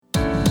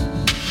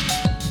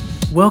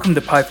Welcome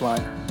to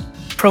Pipeline,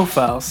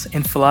 Profiles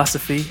in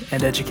Philosophy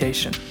and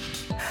Education.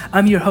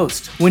 I'm your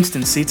host,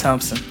 Winston C.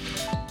 Thompson.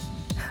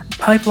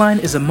 Pipeline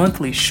is a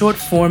monthly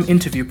short-form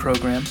interview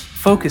program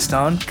focused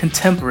on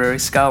contemporary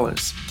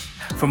scholars.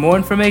 For more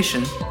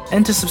information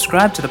and to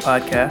subscribe to the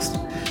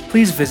podcast,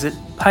 please visit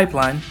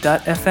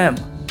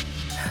pipeline.fm.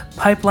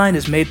 Pipeline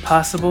is made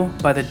possible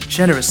by the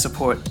generous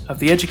support of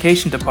the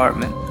Education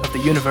Department of the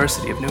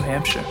University of New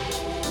Hampshire.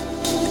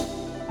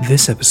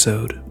 This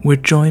episode, we're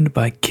joined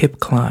by Kip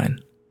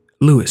Klein,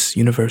 Lewis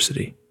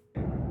University.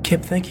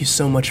 Kip, thank you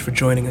so much for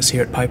joining us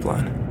here at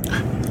Pipeline.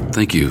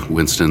 Thank you,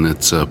 Winston.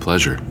 It's a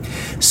pleasure.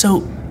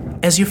 So,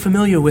 as you're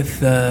familiar with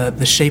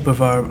the shape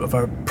of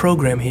our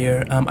program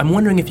here, I'm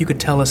wondering if you could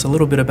tell us a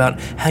little bit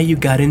about how you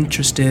got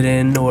interested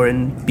in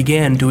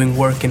began doing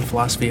work in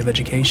philosophy of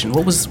education.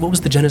 What was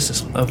the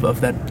genesis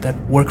of that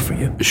work for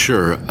you?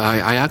 Sure.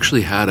 I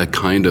actually had a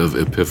kind of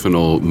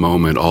epiphanal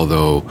moment,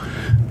 although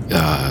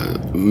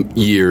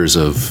years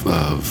of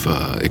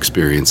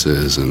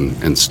experiences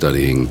and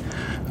studying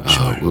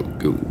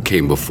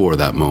came before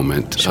that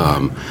moment.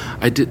 Sure.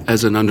 I did,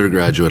 as an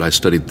undergraduate, I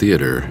studied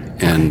theater,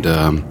 and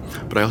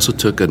but I also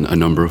took a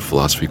number of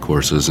philosophy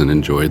courses and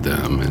enjoyed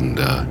them. And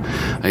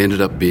I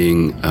ended up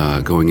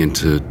going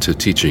into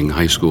teaching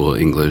high school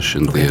English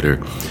and theater.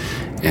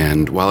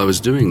 And while I was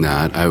doing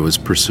that, I was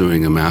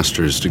pursuing a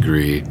master's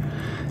degree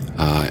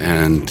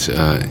and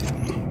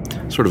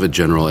sort of a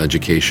general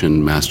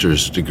education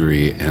master's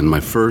degree. And my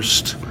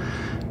first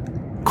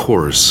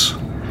course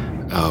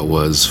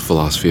was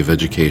philosophy of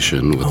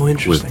education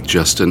with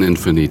Justin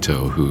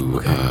Infinito, who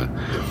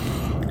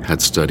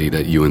had studied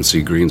at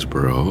UNC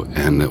Greensboro,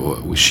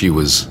 and she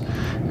was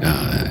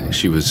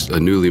a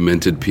newly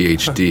minted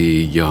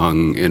PhD,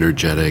 young,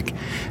 energetic,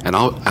 and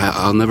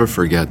I'll never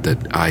forget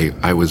that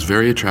I was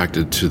very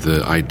attracted to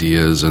the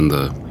ideas in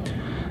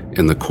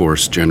the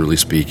course, generally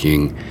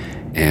speaking,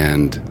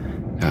 and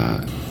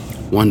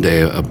one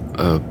day, a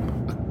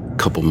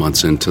couple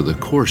months into the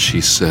course, she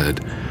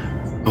said,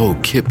 "Oh,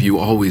 Kip, you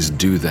always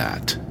do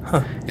that."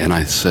 Huh. And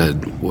I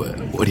said,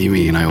 what do you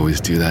mean I always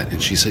do that?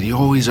 And she said, "You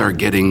always are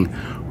getting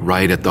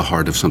right at the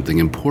heart of something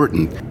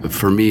important."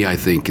 For me, I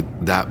think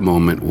that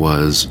moment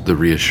was the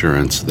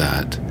reassurance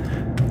that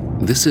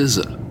this is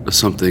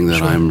something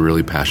that I'm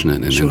really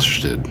passionate and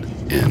interested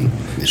in.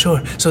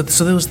 Sure. So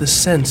there was this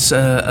sense,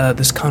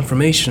 this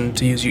confirmation,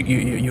 to use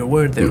your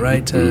word there,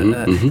 right?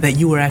 That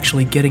you were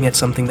actually getting at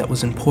something that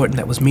was important,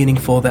 that was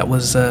meaningful, that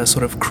was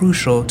sort of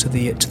crucial to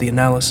the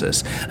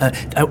analysis.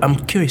 I'm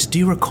curious. Do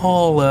you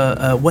recall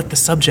what the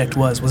subject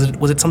was?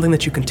 Was it something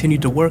that you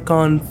continued to work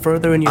on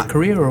further in your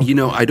career? Or?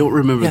 I don't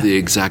remember the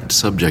exact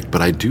subject,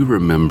 but I do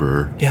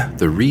remember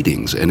the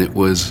readings, and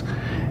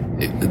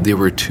there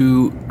were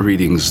two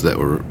readings that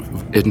were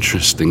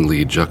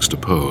interestingly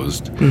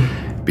juxtaposed.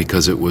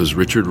 Because it was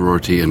Richard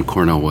Rorty and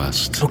Cornel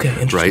West. Okay,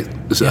 interesting. Right?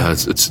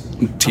 It's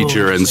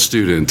teacher and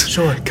student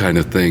kind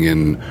of thing,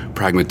 and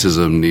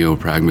pragmatism,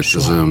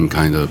 neo-pragmatism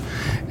kind of.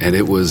 And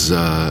it was,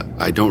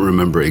 I don't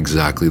remember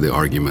exactly the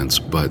arguments,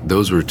 but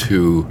those were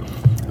two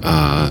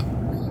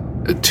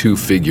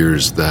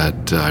figures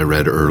that I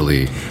read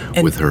early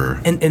with her.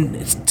 And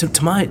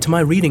to my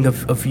reading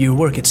of your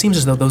work, it seems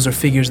as though those are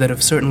figures that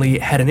have certainly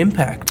had an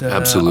impact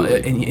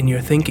absolutely in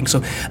your thinking.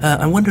 So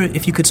I wonder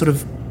if you could sort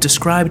of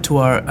describe to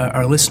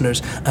our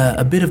listeners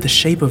a bit of the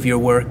shape of your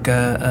work.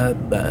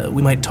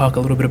 We might talk a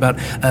little bit about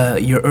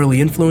your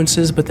early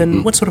influences, but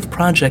then what sort of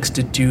projects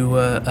did you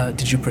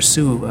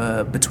pursue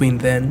between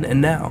then and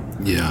now?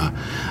 Yeah,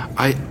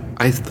 I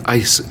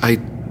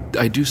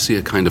do see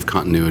a kind of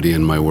continuity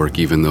in my work,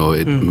 even though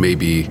it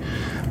maybe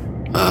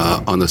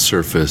on the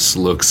surface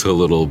looks a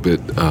little bit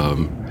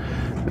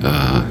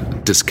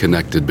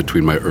disconnected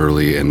between my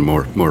early and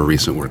more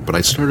recent work. But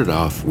I started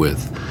off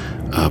with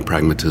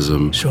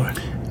pragmatism,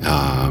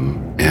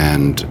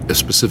 and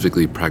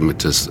specifically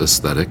pragmatist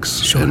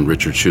aesthetics, and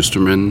Richard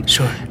Schusterman.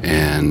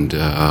 And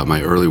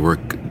my early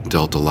work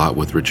dealt a lot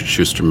with Richard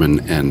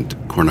Schusterman and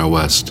Cornel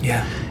West,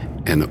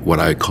 and what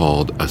I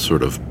called a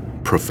sort of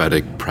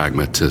prophetic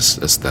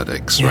pragmatist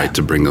aesthetics, right,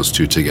 to bring those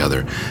two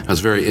together. I was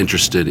very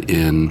interested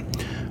in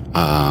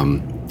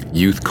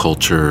youth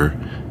culture,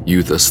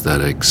 youth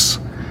aesthetics,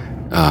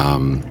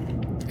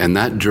 and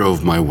that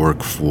drove my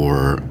work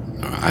for,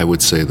 I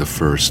would say,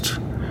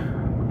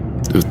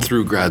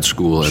 through grad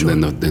school and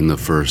then in the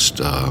first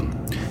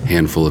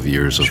handful of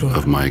years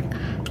of my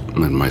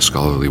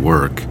scholarly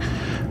work.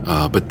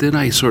 But then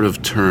I sort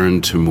of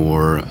turned to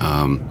more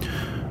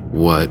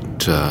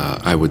what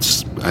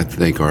I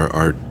think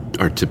are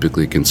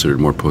typically considered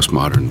more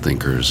postmodern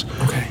thinkers.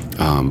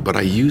 But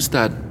I use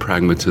that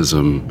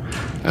pragmatism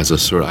as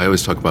I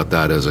always talk about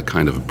that as a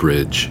kind of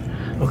bridge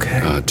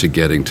to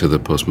getting to the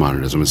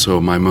postmodernism. And so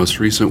my most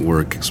recent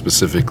work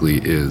specifically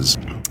is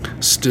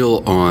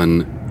still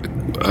on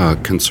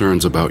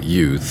concerns about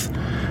youth,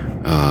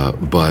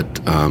 but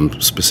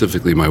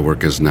specifically my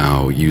work is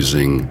now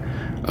using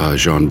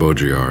Jean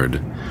Baudrillard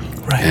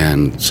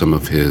and some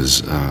of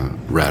his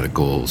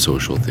radical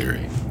social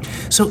theory.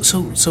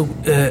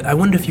 I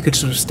wonder if you could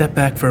sort of step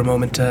back for a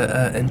moment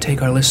and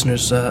take our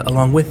listeners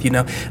along with you.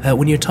 Now,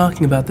 when you're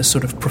talking about this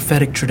sort of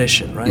prophetic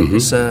tradition, right? Mm-hmm.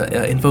 This,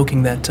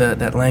 invoking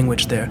that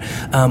language there,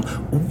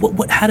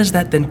 how does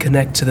that then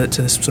connect to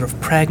this sort of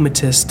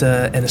pragmatist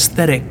and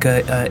aesthetic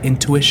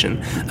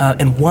intuition?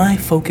 And why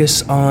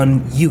focus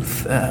on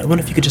youth? I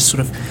wonder if you could just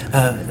sort of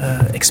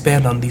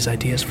expand on these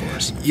ideas for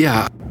us.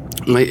 Yeah,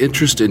 my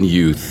interest in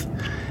youth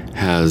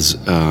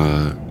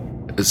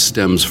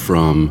stems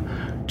from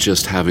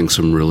just having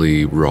some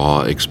really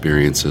raw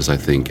experiences, I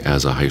think,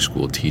 as a high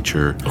school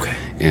teacher. Okay.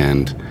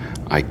 And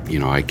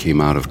I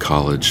came out of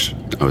college,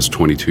 I was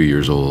 22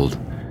 years old,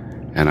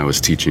 and I was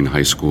teaching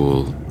high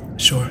school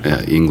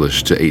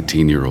English to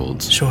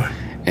 18-year-olds. Sure.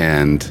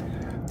 And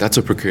that's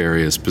a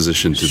precarious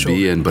position to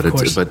be in, but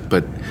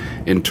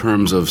in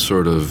terms of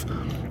sort of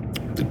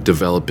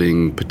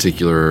developing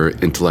particular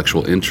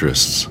intellectual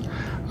interests,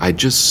 I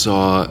just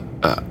saw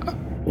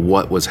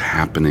what was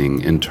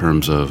happening in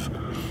terms of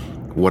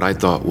what I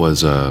thought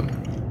was a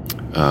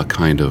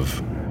kind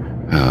of...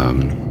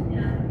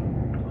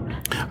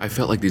 I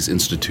felt like these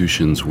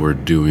institutions were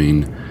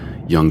doing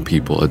young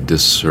people a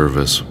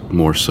disservice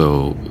more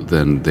so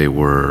than they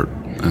were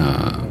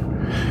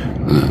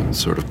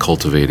sort of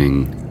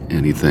cultivating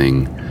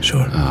anything.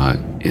 Sure.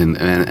 And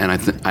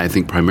I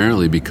think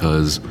primarily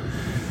because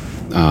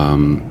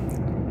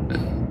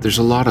there's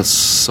a lot of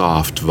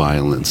soft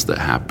violence that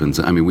happens.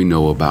 I mean, we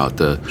know about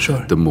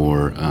the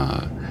more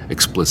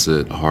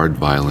explicit, hard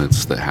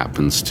violence that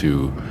happens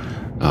to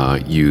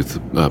youth,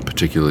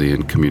 particularly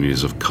in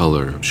communities of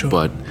color. Sure.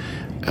 But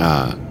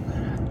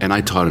and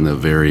I taught in a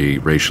very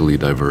racially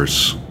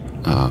diverse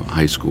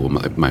high school,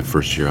 my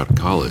first year out of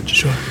college.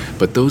 Sure.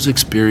 But those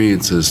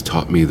experiences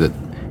taught me that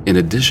in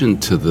addition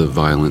to the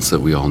violence that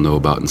we all know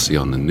about and see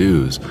on the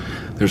news,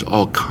 there's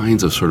all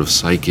kinds of sort of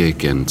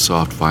psychic and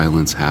soft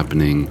violence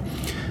happening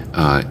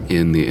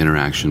in the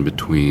interaction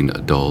between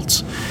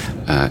adults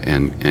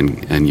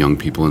and young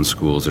people in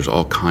schools. There's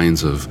all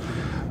kinds of,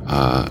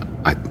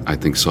 I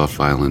think, soft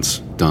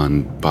violence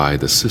done by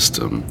the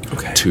system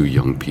to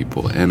young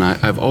people. And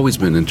I've always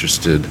been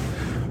interested,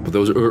 but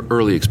those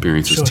early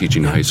experiences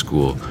teaching high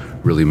school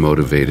really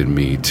motivated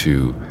me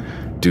to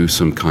do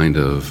some kind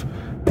of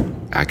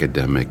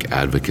academic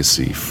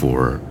advocacy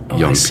for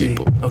young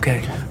people.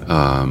 Okay.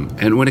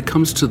 And when it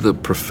comes to the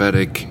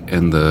prophetic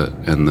and the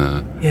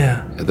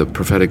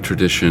prophetic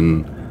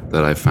tradition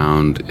that I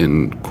found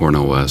in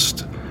Cornel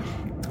West,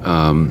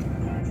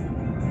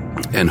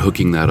 and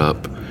hooking that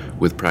up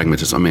with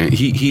pragmatism, I mean,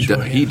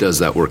 he does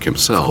that work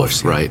himself,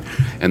 course, right?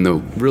 And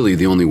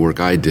the only work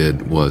I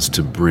did was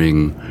to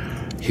bring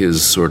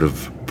his sort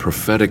of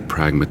prophetic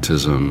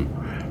pragmatism,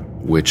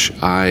 which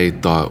I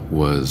thought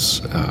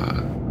was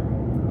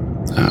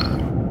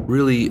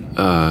really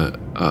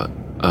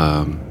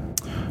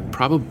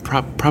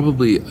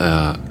probably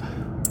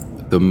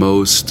the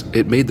most.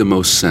 It made the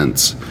most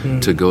sense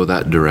to go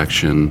that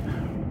direction,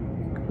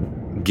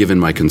 given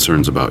my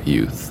concerns about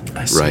youth.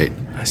 I see. Right?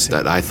 I see.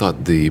 That I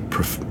thought the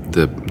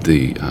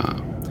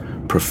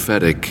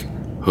prophetic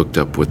hooked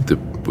up with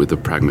the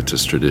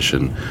pragmatist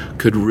tradition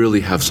could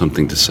really have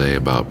something to say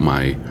about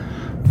my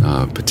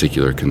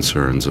particular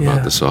concerns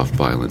about the soft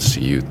violence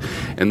to youth.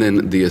 And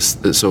then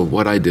so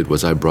what I did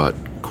was I brought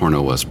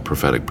Cornel West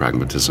prophetic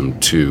pragmatism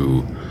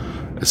to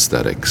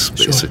aesthetics,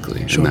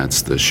 basically. And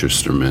that's the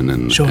Schusterman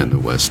and the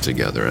West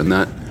together. And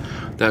that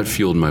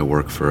fueled my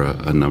work for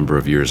a number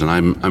of years. And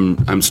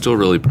I'm still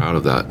really proud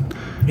of that.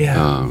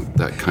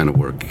 That kind of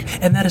work.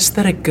 And that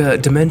aesthetic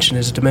dimension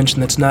is a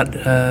dimension that's not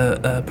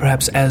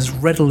perhaps as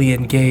readily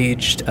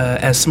engaged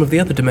as some of the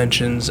other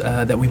dimensions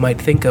that we might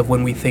think of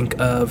when we think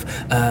of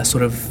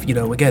sort of,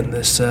 again,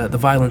 this the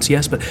violence,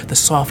 yes, but the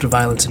soft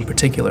violence in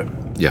particular.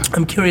 Yeah.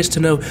 I'm curious to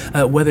know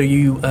whether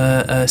you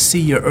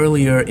see your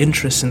earlier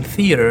interests in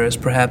theater as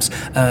perhaps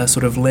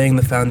sort of laying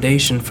the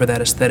foundation for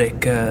that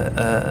aesthetic.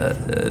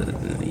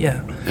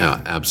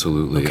 Yeah,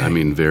 absolutely. Okay. I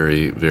mean,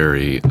 very,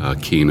 very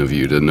keen of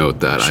you to note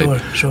that.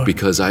 Sure.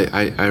 Because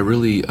I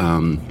really,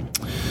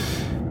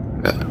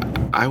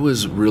 I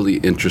was really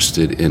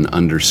interested in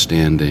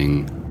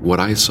understanding what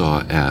I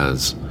saw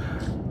as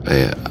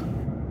an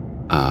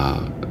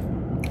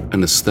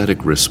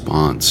aesthetic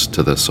response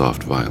to the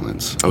soft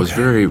violence. I was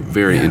very,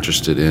 very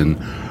interested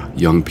in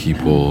young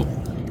people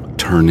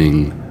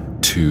turning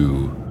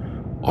to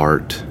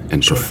art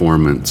and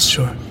performance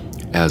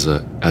as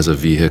a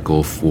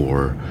vehicle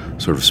for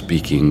sort of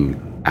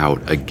speaking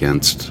out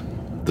against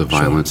the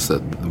violence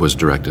that was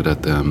directed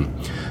at them,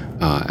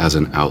 as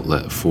an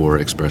outlet for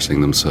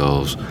expressing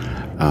themselves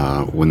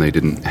when they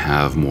didn't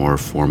have more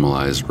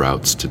formalized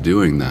routes to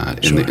doing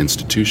that in the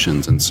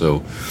institutions. And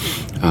so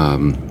I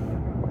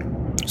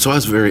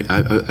was very.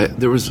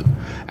 There was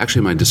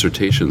actually in my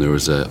dissertation there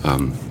was there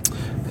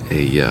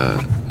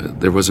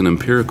was an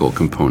empirical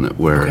component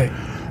where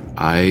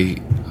I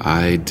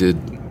did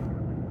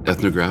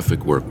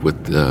ethnographic work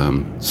with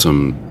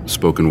some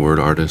spoken word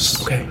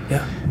artists.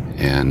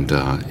 And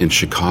in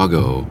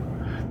Chicago,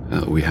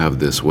 we have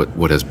this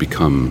what has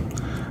become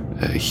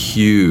a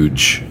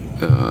huge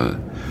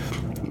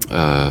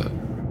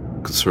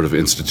sort of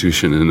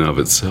institution in and of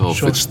itself.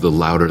 Sure. It's the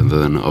Louder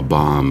Than a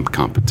Bomb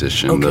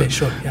competition, Okay,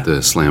 sure, yeah.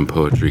 the slam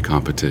poetry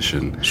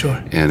competition.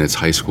 Sure. And it's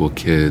high school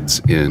kids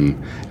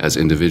as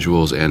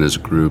individuals and as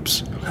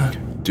groups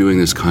doing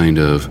this kind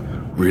of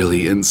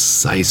really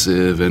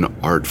incisive and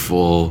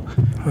artful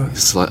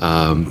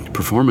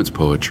performance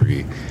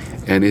poetry.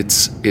 And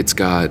it's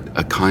got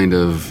a kind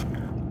of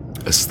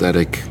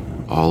aesthetic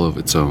all of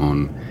its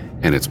own,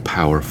 and it's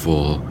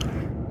powerful,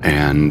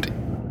 and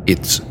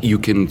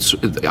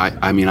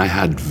I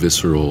had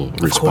visceral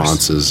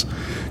responses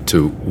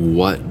to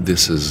what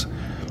this is,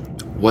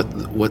 what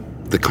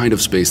the kind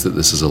of space that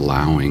this is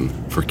allowing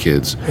for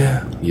kids.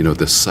 Yeah.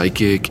 The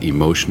psychic,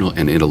 emotional,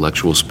 and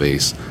intellectual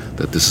space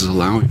that this is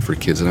allowing for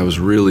kids. And I was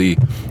really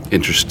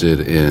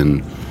interested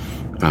in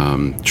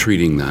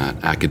treating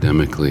that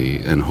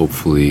academically and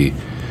hopefully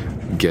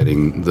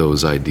getting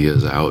those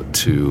ideas out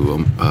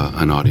to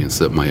an audience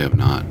that might have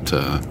not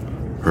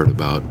heard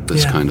about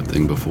this kind of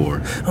thing before.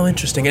 Oh,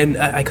 interesting. And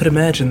I could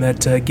imagine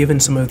that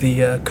given some of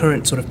the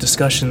current sort of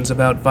discussions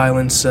about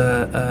violence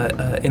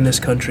in this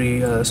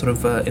country,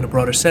 in a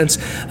broader sense,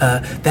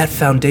 that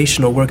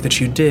foundational work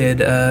that you did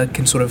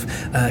can sort of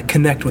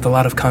connect with a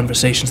lot of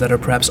conversations that are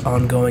perhaps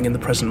ongoing in the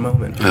present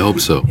moment. I hope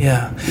so.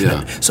 Yeah.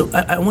 So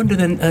I wonder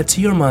then,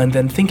 to your mind,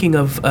 then thinking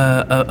of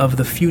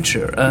the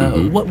future,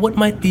 what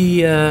might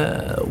be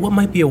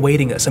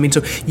awaiting us? I mean,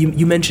 so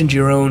you mentioned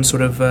your own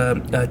sort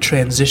of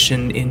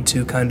transition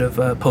into kind of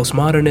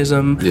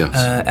postmodernism. Yes.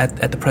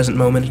 At the present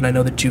moment, and I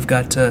know that you've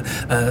got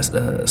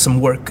some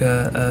work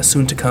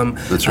soon to come.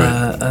 That's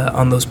right.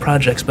 On those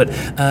projects. But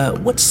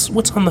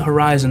what's on the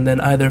horizon then,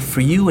 either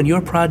for you and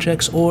your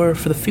projects, or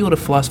for the field of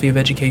philosophy of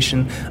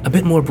education a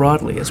bit more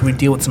broadly as we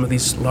deal with some of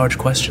these large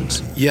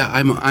questions? Yeah,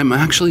 I'm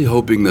actually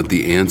hoping that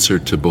the answer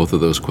to both of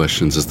those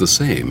questions is the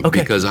same.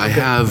 Okay. Because I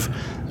have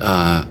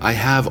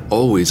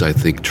always, I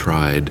think,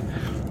 tried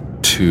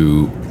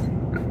to,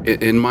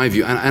 in my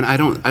view, and I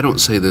don't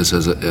say this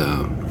as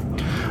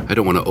I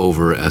don't want to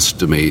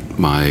overestimate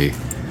my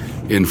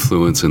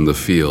influence in the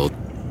field.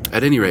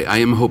 At any rate, I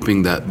am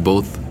hoping that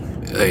both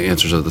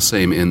answers are the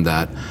same, in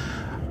that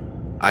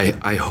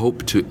I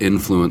hope to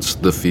influence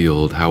the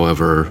field,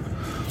 however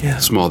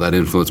small that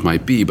influence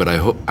might be. But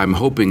I'm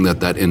hoping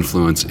that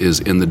influence is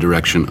in the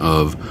direction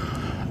of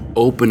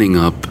opening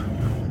up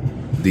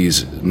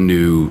these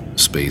new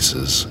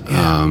spaces.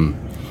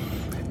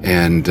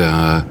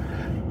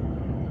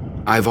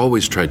 I've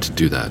always tried to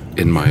do that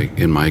in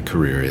my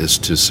career, is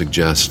to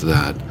suggest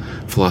that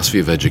philosophy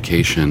of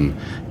education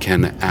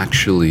can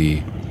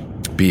actually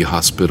be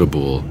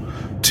hospitable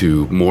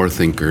to more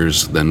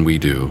thinkers than we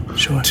do,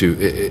 Sure.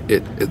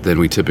 Than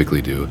we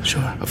typically do.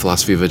 Sure. A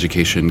philosophy of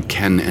education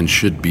can and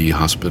should be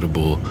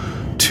hospitable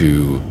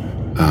to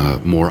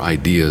more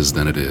ideas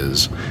than it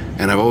is.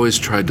 And I've always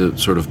tried to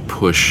sort of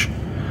push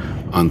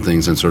on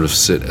things and sort of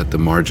sit at the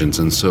margins.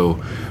 And so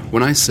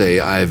when I say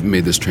I've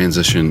made this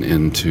transition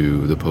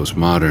into the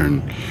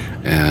postmodern,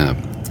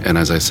 and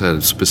as I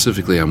said,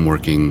 specifically I'm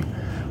working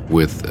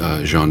with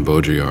Jean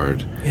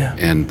Baudrillard,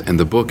 and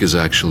the book is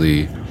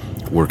actually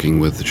working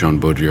with Jean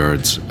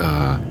Baudrillard's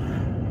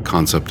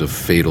concept of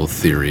fatal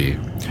theory,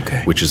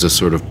 which is a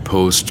sort of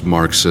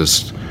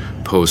post-Marxist,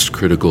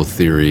 post-critical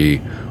theory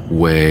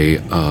way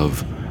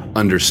of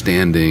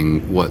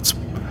understanding what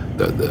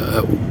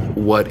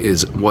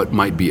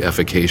might be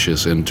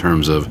efficacious in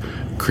terms of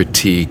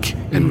critique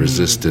and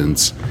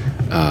resistance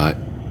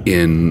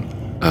in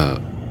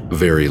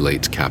very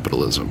late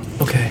capitalism.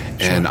 Okay.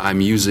 And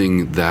I'm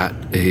using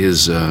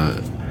his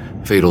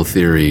fatal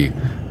theory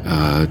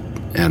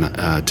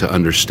to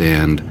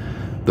understand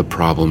the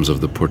problems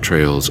of the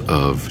portrayals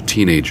of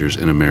teenagers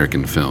in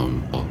American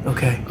film.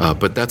 Okay.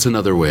 But that's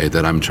another way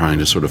that I'm trying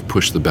to sort of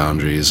push the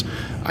boundaries.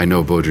 I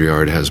know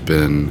Baudrillard has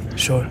been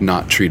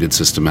not treated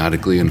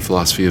systematically in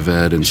philosophy of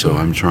ed, and so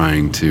I'm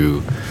trying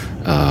to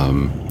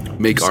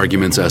make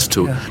arguments as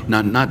to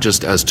not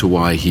just as to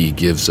why he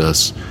gives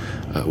us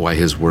why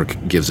his work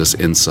gives us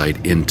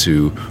insight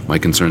into my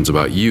concerns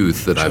about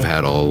youth that I've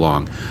had all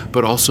along,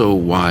 but also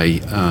why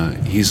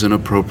he's an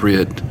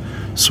appropriate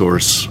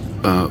source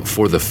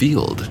for the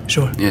field.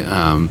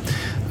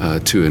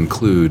 To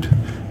include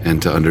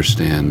and to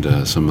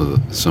understand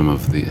some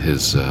of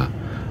his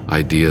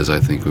ideas, I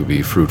think would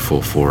be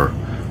fruitful for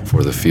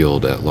the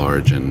field at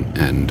large.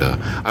 And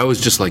I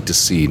always just like to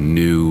see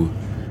new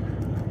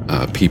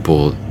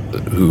people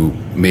who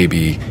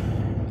maybe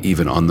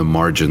even on the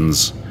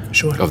margins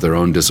of their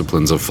own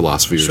disciplines of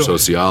philosophy or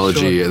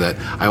sociology. That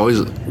I always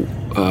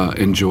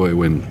enjoy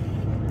when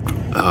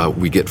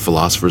we get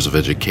philosophers of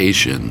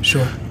education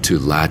to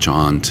latch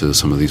on to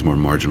some of these more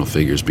marginal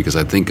figures, because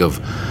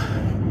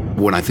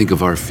when I think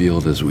of our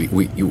field as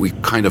we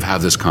kind of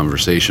have this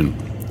conversation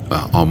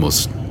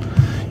almost,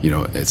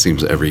 it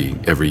seems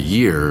every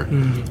year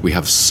we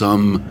have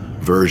some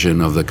version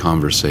of the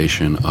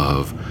conversation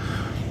of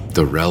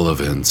the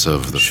relevance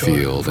of the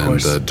field and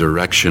the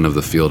direction of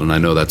the field. And I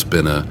know that's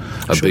been a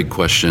big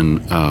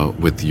question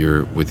with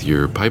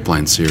your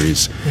Pipeline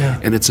series,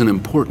 and it's an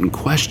important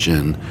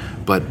question,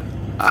 but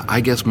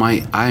I guess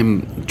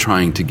I'm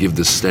trying to give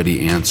this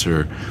steady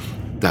answer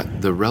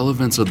that the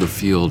relevance of the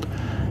field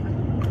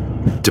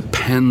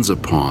depends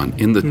upon,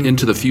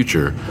 into the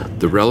future,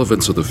 the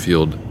relevance of the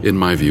field, in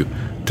my view,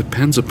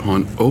 depends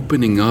upon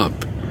opening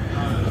up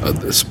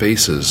the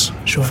spaces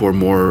for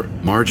more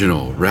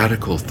marginal,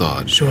 radical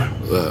thought.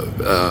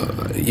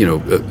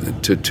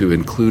 To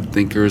include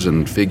thinkers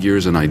and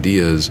figures and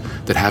ideas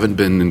that haven't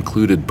been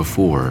included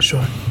before.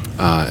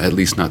 At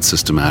least not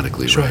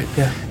systematically, right?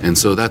 Yeah. And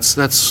so that's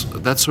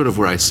sort of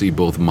where I see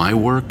both my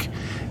work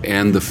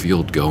and the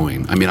field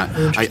going. I mean,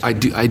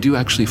 I do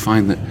actually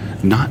find that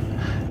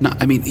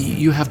I mean,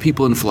 you have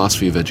people in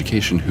philosophy of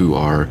education who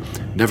are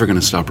never going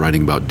to stop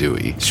writing about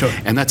Dewey.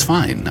 And that's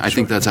fine. I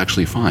think that's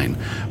actually fine.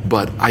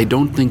 But I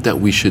don't think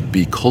that we should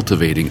be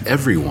cultivating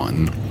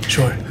everyone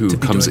who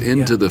comes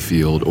into the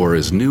field or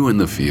is new in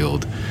the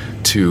field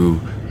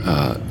to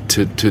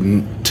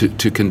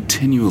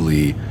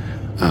continually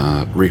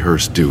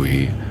rehearse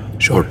Dewey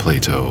or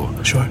Plato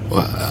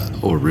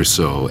or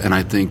Rousseau. And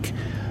I think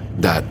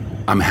that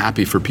I'm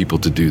happy for people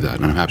to do that,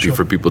 and I'm happy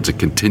for people to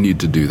continue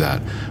to do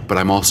that. But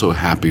I'm also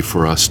happy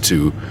for us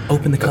to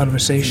open the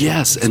conversation,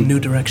 and new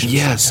directions,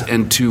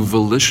 and to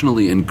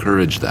volitionally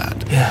encourage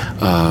that,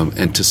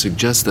 and to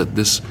suggest that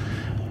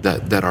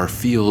that our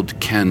field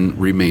can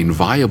remain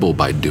viable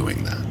by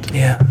doing that.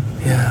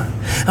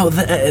 Oh,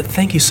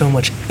 thank you so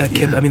much,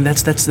 Kip. I mean,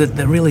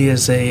 that really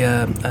is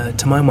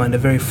to my mind, a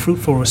very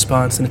fruitful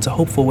response, and it's a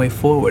hopeful way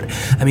forward.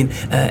 I mean,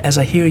 as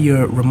I hear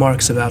your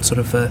remarks about sort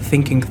of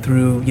thinking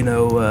through,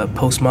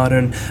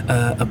 postmodern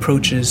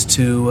approaches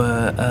to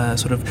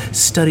sort of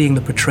studying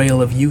the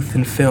portrayal of youth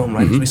in film,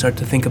 right? As we start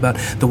to think about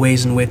the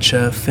ways in which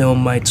film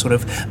might sort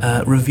of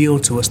reveal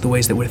to us the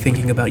ways that we're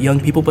thinking about young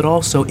people, but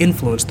also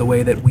influence the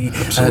way that we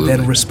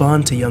then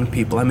respond to young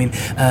people. I mean,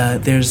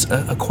 there's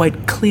a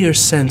quite clear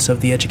sense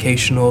of the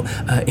educational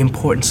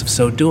importance of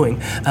so doing.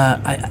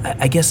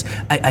 I guess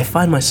I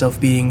find myself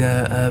being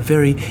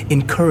very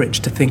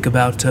encouraged to think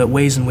about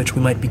ways in which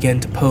we might begin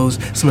to pose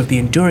some of the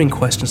enduring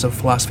questions of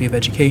philosophy of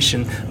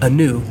education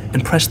anew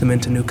and press them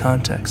into new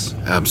contexts.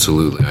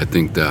 Absolutely. I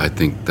think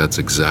that's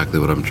exactly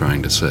what I'm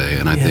trying to say.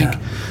 And I think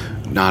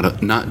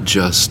not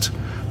just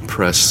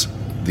press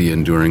the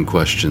enduring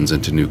questions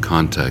into new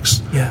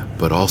contexts,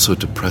 but also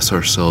to press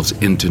ourselves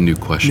into new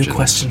questions. New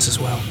questions as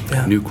well.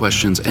 New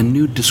questions and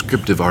new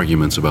descriptive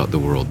arguments about the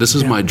world. This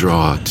is my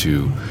draw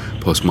to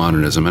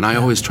postmodernism, and I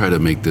always try to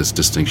make this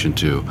distinction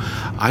too.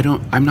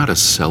 I'm not a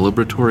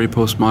celebratory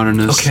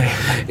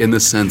postmodernist in the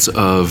sense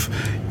of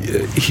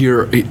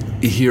here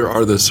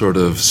are the sort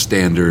of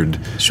standard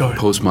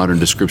postmodern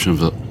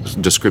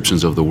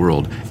descriptions of the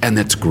world, and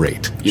that's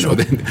great.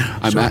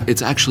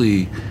 It's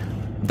actually.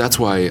 That's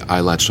why I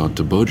latched on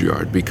to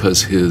Baudrillard,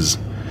 because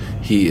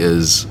he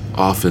is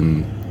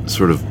often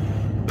sort of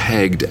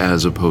pegged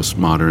as a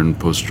postmodern,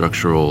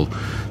 post-structural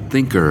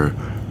thinker,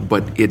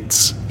 but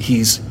he's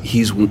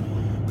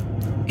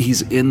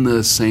in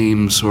the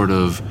same sort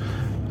of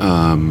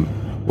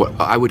what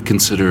I would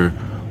consider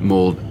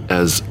mold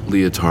as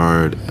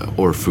Lyotard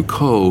or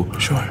Foucault,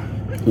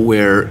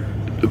 where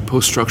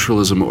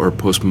post-structuralism or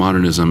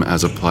postmodernism,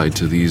 as applied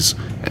to these,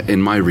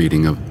 in my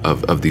reading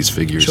of these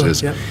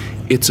figures,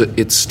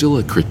 it's still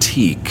a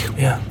critique,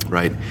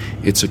 right?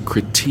 It's a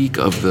critique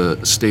of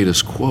the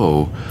status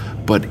quo,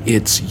 but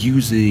it's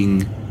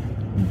using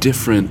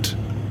different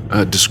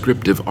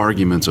descriptive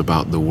arguments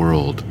about the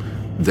world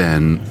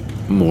than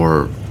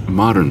more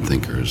modern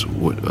thinkers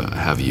would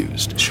have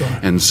used.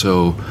 And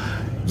so,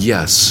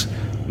 yes,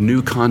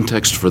 new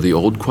context for the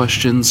old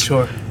questions.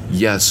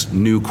 Yes,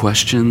 new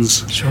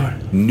questions.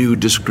 New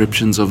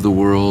descriptions of the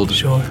world.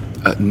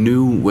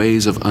 New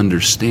ways of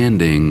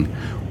understanding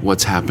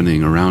what's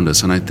happening around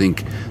us. And I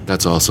think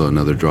that's also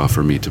another draw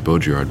for me to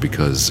Baudrillard,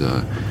 because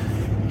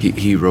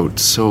he wrote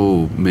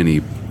so many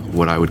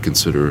what I would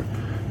consider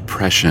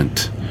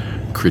prescient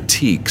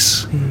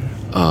critiques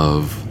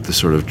of the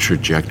sort of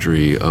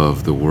trajectory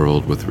of the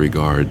world with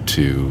regard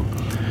to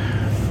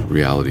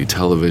reality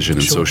television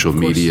and social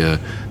media,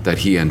 that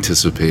he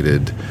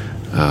anticipated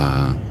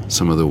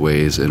some of the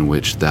ways in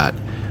which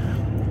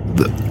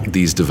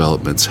these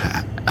developments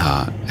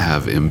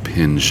have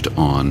impinged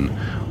on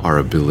our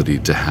ability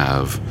to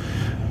have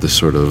the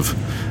sort of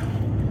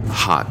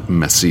hot,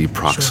 messy,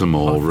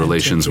 proximal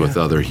relations with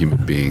other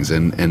human beings.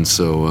 And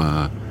so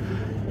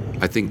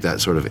I think that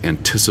sort of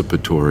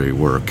anticipatory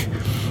work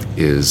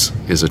is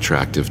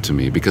attractive to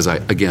me, because I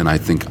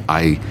think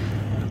I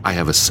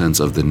have a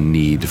sense of the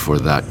need for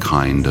that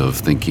kind of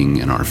thinking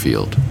in our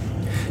field.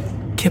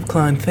 Kip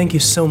Klein, thank you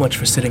so much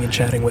for sitting and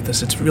chatting with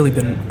us. It's really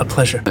been a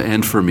pleasure.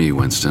 And for me,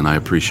 Winston, I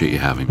appreciate you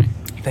having me.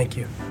 Thank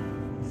you.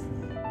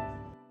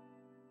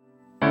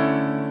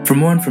 For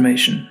more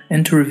information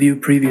and to review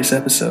previous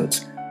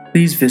episodes,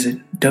 please visit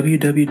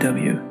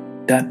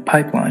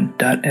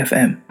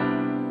www.pipeline.fm.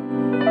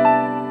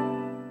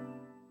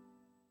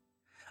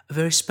 A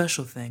very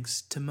special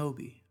thanks to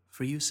Moby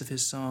for use of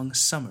his song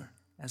Summer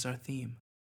as our theme.